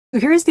So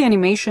here's the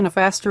animation of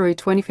asteroid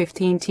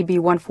 2015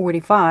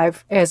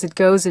 TB145 as it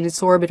goes in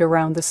its orbit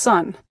around the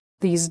Sun.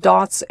 These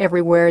dots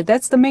everywhere,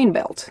 that's the main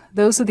belt.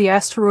 Those are the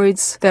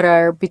asteroids that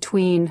are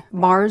between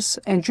Mars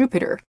and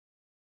Jupiter.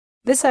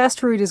 This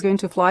asteroid is going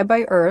to fly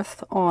by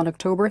Earth on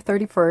October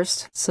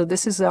 31st, so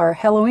this is our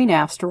Halloween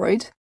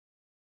asteroid.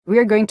 We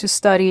are going to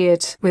study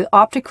it with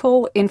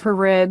optical,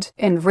 infrared,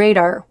 and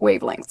radar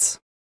wavelengths.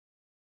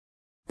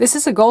 This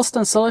is a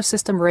Goldstone Solar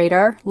System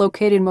radar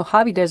located in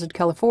Mojave Desert,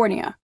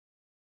 California.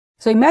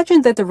 So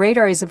imagine that the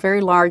radar is a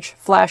very large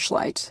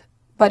flashlight,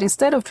 but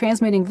instead of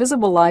transmitting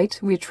visible light,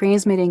 we're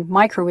transmitting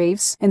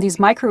microwaves, and these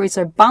microwaves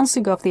are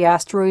bouncing off the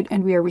asteroid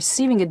and we are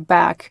receiving it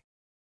back.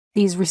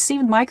 These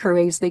received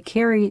microwaves, they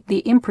carry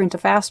the imprint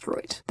of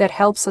asteroid that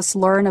helps us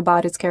learn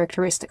about its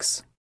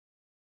characteristics.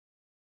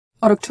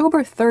 On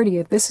October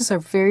 30th, this is our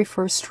very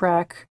first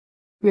track.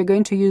 We are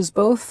going to use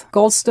both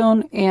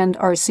Goldstone and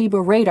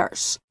Arecibo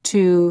radars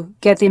to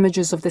get the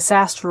images of this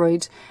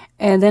asteroid.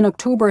 And then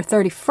October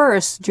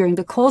 31st, during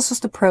the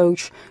closest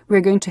approach,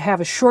 we're going to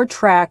have a short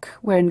track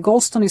when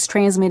Goldstone is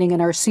transmitting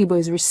and Arecibo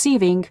is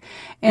receiving.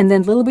 And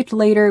then a little bit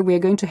later, we're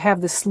going to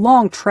have this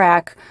long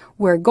track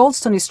where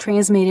Goldstone is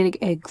transmitting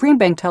and Green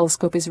Bank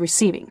telescope is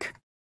receiving.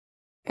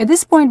 At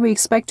this point, we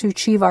expect to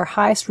achieve our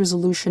highest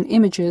resolution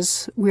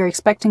images. We are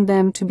expecting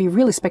them to be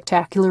really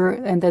spectacular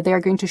and that they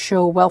are going to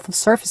show a wealth of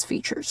surface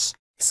features.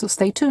 So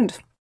stay tuned.